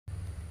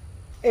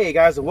Hey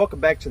guys, and welcome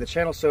back to the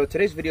channel. So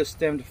today's video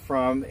stemmed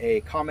from a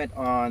comment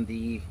on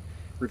the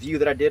review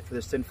that I did for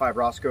this 10.5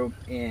 Rosco,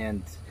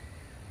 and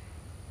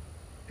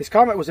his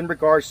comment was in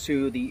regards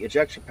to the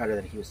ejection pattern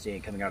that he was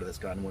seeing coming out of this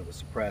gun when it was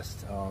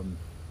suppressed.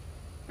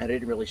 I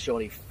didn't really show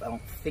any, I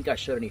don't think I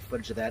showed any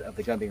footage of that, of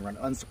the gun being run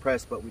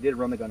unsuppressed, but we did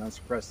run the gun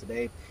unsuppressed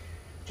today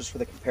just for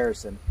the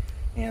comparison.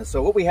 And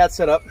so what we had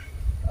set up,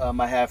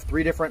 I have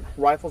 3 different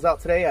rifles out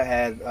today. I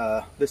had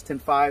this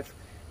 10.5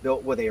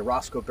 built with a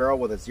Rosco barrel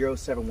with a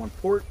 0.71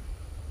 port,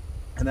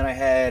 and then I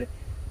had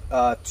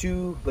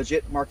 2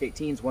 legit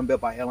Mk18s, one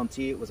built by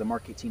LMT. It was a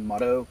Mk18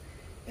 Motto,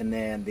 and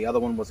then the other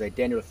one was a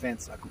Daniel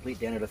Defense, a complete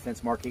Daniel Defense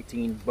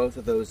Mk18. Both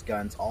of those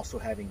guns also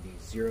having the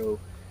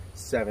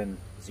 0.70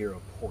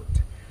 port.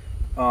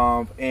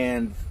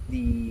 And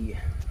the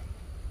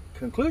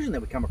conclusion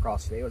that we come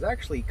across today was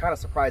actually kind of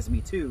surprised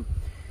me too,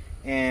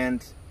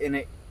 and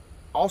it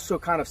also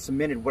kind of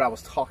cemented what I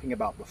was talking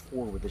about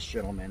before with this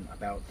gentleman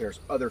about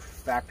there's other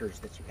factors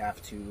that you have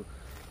to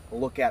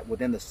look at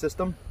within the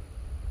system.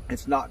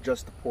 It's not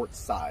just the port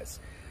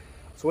size.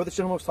 So what the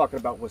gentleman was talking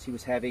about was he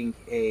was having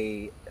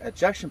a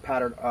ejection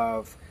pattern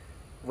of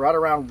right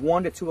around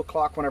 1 to 2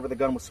 o'clock whenever the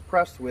gun was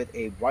suppressed, with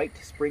a white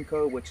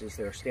sprinco, which is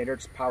their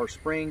standard power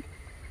spring,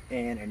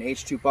 and an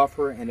H2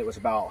 buffer, and it was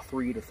about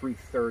 3 to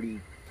 3:30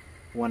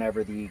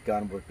 whenever the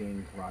gun was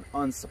being run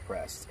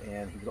unsuppressed.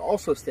 And he was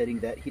also stating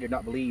that he did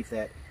not believe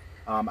that,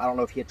 I don't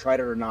know if he had tried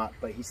it or not,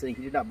 but he said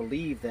he did not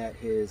believe that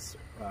his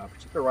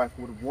particular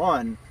rifle would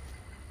run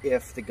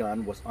if the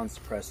gun was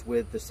unsuppressed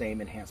with the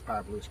same enhanced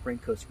power blue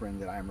sprinco spring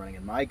that I am running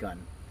in my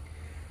gun.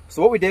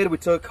 So what we did, we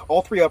took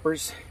all 3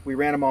 uppers, we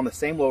ran them on the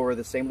same lower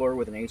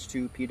with an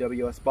H2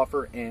 PWS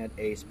buffer and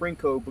a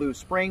sprinco blue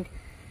spring,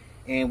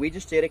 and we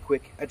just did a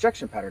quick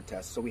ejection pattern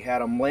test. So we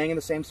had them laying in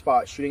the same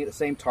spot, shooting at the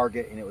same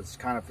target, and it was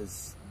kind of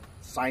as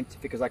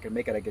scientific as I could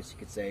make it, I guess you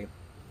could say.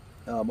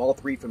 All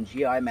 3 from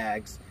GI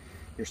mags,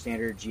 your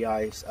standard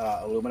GI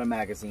aluminum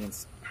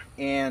magazines.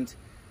 And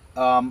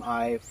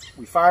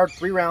we fired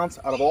 3 rounds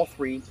out of all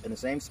 3 in the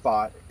same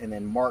spot, and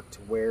then marked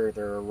where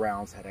their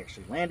rounds had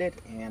actually landed,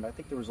 and I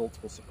think the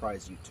results will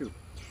surprise you too.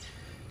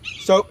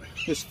 So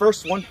this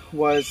first one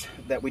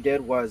that we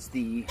did was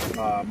the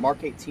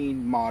Mk18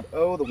 Mod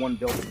O, the one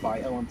built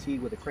by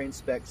LMT with a crane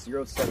spec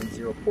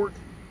 0.70 port,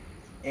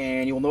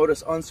 and you'll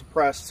notice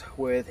unsuppressed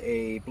with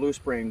a blue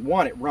spring.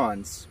 One, it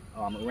runs,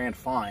 it ran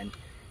fine,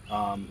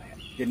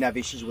 didn't have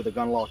issues with the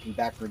gun locking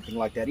back or anything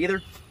like that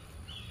either,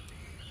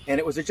 and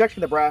it was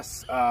ejecting the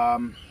brass,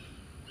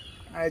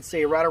 I'd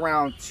say right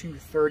around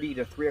 2:30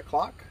 to 3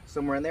 o'clock,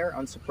 somewhere in there,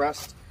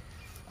 unsuppressed.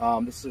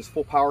 This is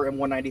full power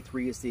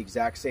M193. Is the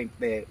exact same.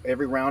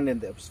 Every round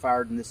that was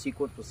fired in this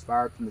sequence was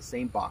fired from the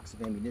same box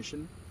of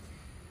ammunition.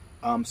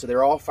 So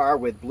they're all fired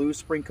with blue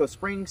sprinco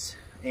springs,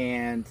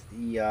 and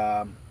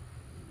the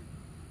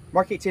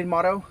Mk18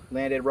 Motto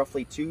landed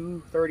roughly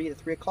 2:30 to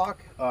 3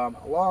 o'clock,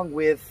 along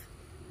with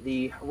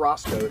the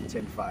Rosco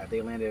 10.5.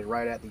 They landed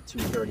right at the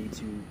 2:30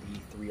 to the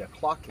 3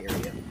 o'clock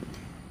area.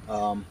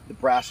 The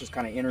brass was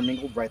kind of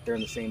intermingled right there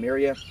in the same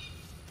area,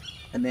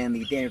 and then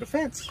the Daniel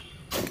Defense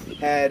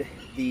had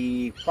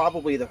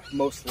probably the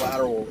most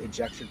lateral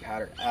ejection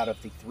pattern out of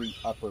the 3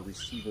 upper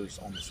receivers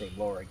on the same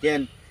lower.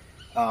 Again,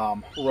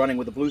 running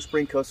with the blue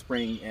sprinco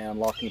spring and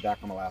locking back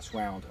on the last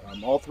round.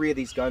 All 3 of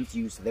these guns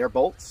used their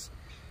bolts.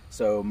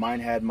 So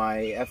mine had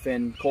my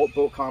FN Colt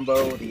bolt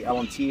combo, the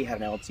LMT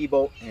had an LMT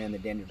bolt, and the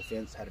Daniel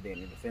Defense had a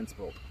Daniel Defense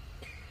bolt.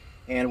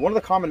 And one of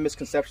the common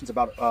misconceptions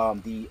about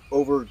the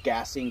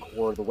over-gassing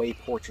or the way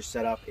ports are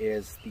set up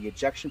is the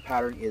ejection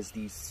pattern is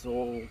the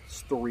sole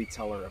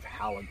storyteller of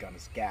how a gun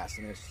is gassed,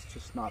 and it's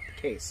just not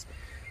the case.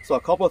 So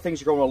a couple of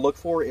things you're going to look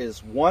for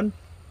is, 1,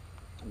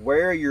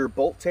 where your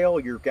bolt tail,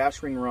 your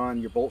gas ring run,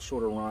 your bolt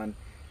shoulder run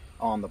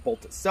on the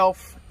bolt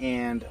itself,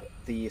 and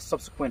the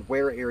subsequent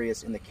wear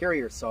areas in the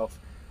carrier itself,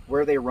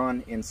 where they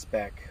run in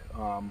spec,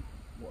 or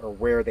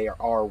where they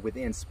are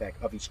within spec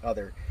of each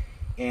other.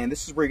 And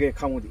this is where you're going to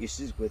come with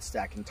issues with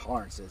stacking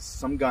tolerances.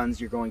 Some guns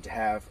you're going to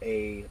have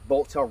a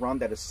bolt tail run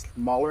that is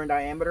smaller in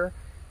diameter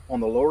on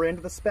the lower end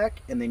of the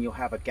spec, and then you'll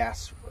have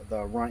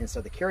the run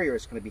inside the carrier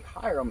is going to be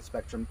higher on the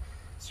spectrum.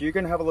 So you're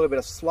going to have a little bit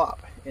of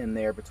slop in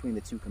there between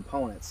the 2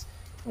 components.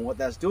 And what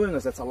that's doing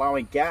is that's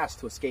allowing gas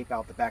to escape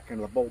out the back end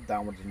of the bolt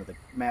downwards into the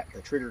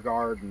trigger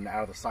guard and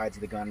out of the sides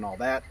of the gun and all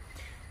that,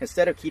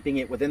 instead of keeping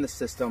it within the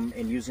system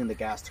and using the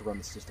gas to run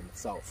the system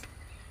itself.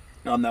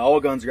 Now all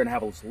guns are going to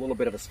have a little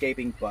bit of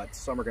escaping, but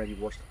some are going to be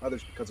worse than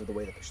others because of the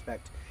way that they're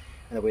spec'd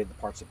and the way the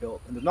parts are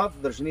built. And not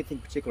that there's anything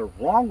particular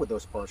wrong with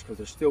those parts, because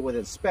they're still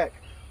within spec,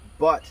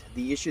 but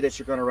the issue that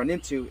you're going to run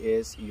into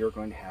is you're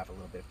going to have a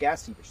little bit of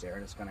gas seepage there,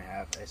 and it's going to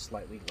have a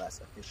slightly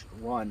less efficient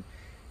run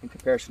in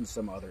comparison to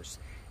some others.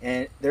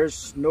 And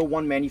there's no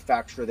one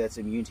manufacturer that's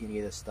immune to any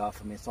of this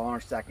stuff. I mean,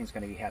 tolerance stacking is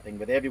going to be happening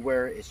with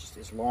everywhere. It's just,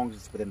 as long as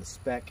it's within the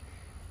spec,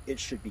 it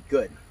should be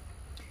good.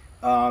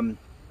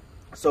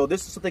 So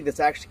this is something that's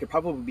actually could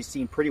probably be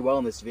seen pretty well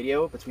in this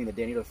video between the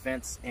Daniel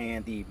Defense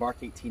and the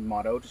Mk18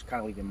 Motto. Just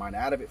kind of leaving mine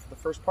out of it for the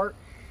first part.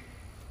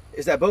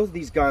 is that both of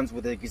these guns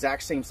with the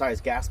exact same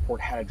size gas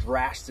port had a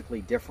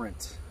drastically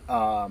different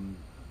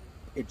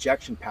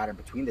ejection pattern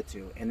between the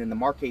two. And then the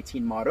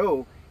Mk18 Mod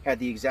O had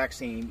the exact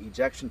same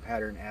ejection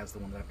pattern as the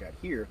one that I've got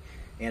here.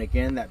 And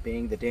again, that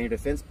being the Daniel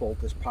Defense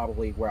bolt is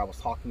probably where I was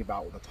talking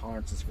about with the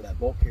tolerances for that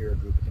bolt carrier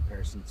group in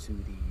comparison to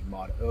the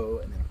Mod O,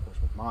 and then of course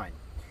with mine.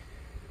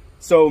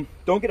 So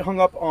don't get hung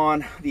up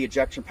on the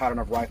ejection pattern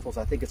of rifles.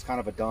 I think it's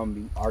kind of a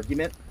dumb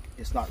argument.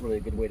 It's not really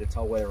a good way to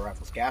tell whether a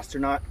rifle's gassed or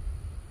not.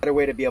 A better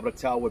way to be able to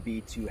tell would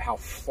be to how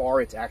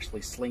far it's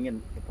actually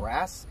slinging the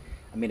brass.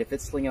 I mean, if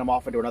it's slinging them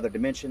off into another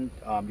dimension,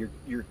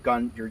 your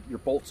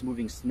bolt's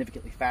moving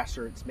significantly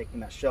faster. It's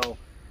making that shell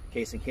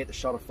casing hit the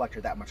shell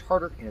deflector that much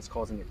harder, and it's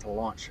causing it to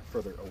launch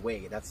further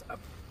away. That's a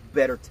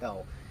better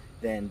tell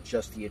than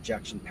just the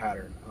ejection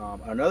pattern.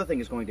 Another thing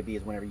is going to be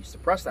is whenever you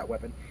suppress that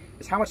weapon,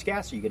 is how much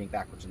gas are you getting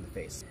backwards in the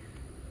face.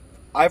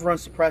 I've run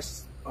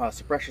suppressors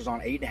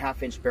on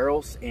 8.5-inch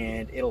barrels,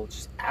 and it'll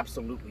just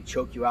absolutely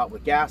choke you out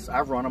with gas.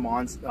 I've run them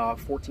on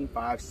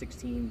 14.5,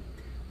 16,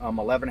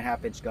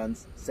 11.5-inch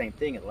guns. Same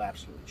thing, it'll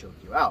absolutely choke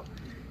you out.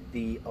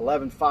 The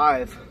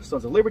 11.5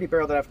 Sons of Liberty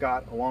barrel that I've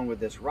got, along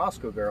with this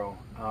Rosco barrel,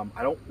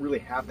 I don't really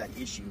have that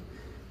issue.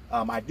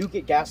 I do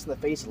get gas in the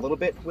face a little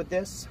bit with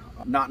this.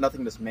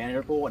 Nothing that's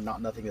manageable, and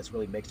nothing that's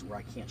really makes it where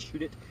I can't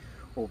shoot it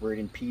or where it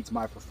impedes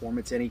my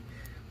performance any.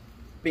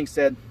 Being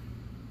said,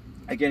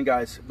 again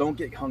guys, don't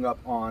get hung up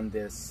on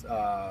this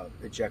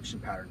ejection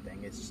pattern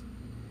thing.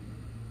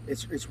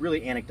 It's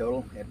really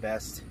anecdotal at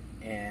best,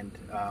 and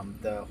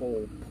the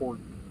whole port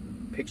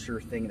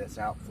picture thing that's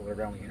out floated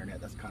around the internet,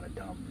 that's kind of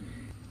dumb.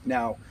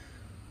 Now,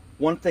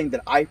 one thing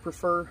that I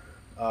prefer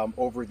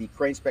over the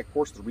crane spec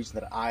ports, the reason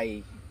that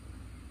I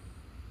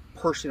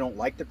personally don't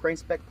like the crane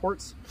spec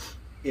ports,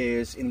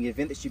 is in the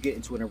event that you get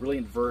into a really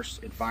adverse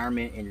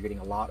environment and you're getting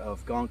a lot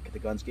of gunk, the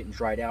gun's getting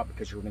dried out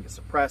because you're going to get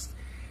suppressed,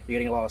 you're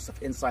getting a lot of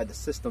stuff inside the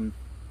system,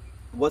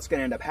 what's going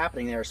to end up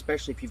happening there,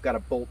 especially if you've got a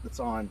bolt that's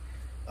on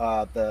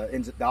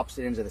the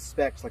opposite ends of the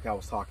specs like I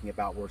was talking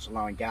about, where it's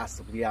allowing gas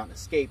to bleed out and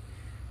escape,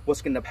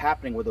 what's going to end up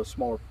happening with those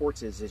smaller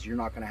ports is you're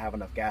not going to have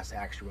enough gas to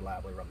actually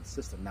reliably run the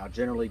system. Now,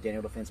 generally,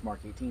 Daniel Defense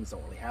Mk18s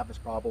don't really have this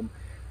problem,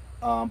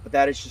 but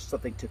that is just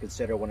something to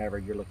consider whenever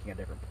you're looking at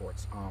different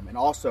ports. And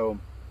also,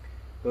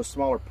 those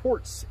smaller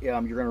ports, you're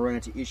going to run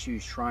into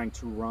issues trying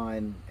to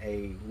run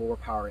a lower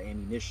power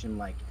ammunition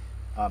like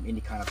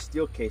any kind of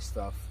steel case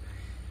stuff.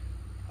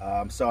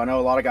 So I know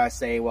a lot of guys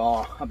say,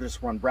 well, I'm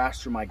just run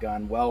brass through my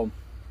gun. Well,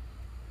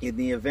 in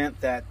the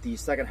event that the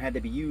second had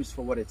to be used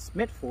for what it's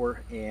meant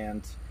for,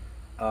 and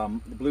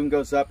the balloon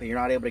goes up and you're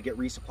not able to get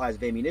resupplies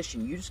of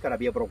ammunition, you just got to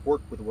be able to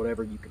work with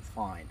whatever you can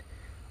find.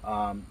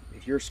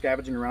 If you're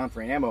scavenging around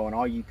for ammo and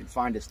all you can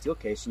find is steel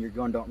case, and your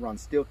gun don't run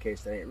steel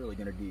case, that ain't really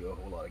going to do you a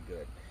whole lot of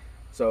good.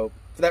 So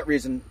for that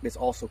reason, it's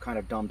also kind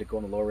of dumb to go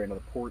on the lower end of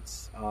the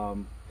ports.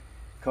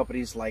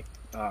 Companies like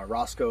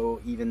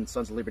Rosco, even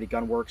Sons of Liberty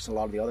Gun Works, and a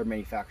lot of the other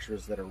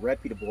manufacturers that are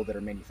reputable that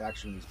are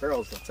manufacturing these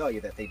barrels, they'll tell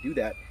you that they do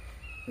that,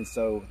 and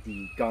so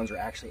the guns are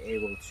actually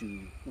able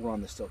to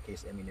run the steel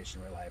case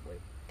ammunition reliably.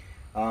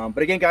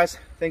 But again, guys,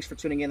 thanks for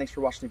tuning in. Thanks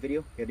for watching the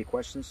video. If you have any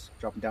questions,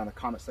 drop them down in the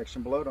comment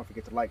section below. Don't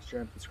forget to like,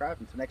 share, and subscribe.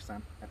 Until next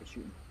time, happy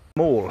shooting.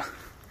 Mole.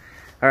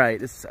 All right,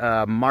 this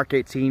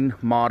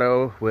Mk18 Mod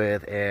O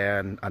with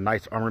a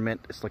nice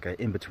armament. It's like an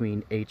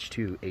in-between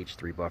H2,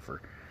 H3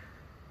 buffer.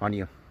 On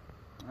you.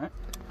 All right.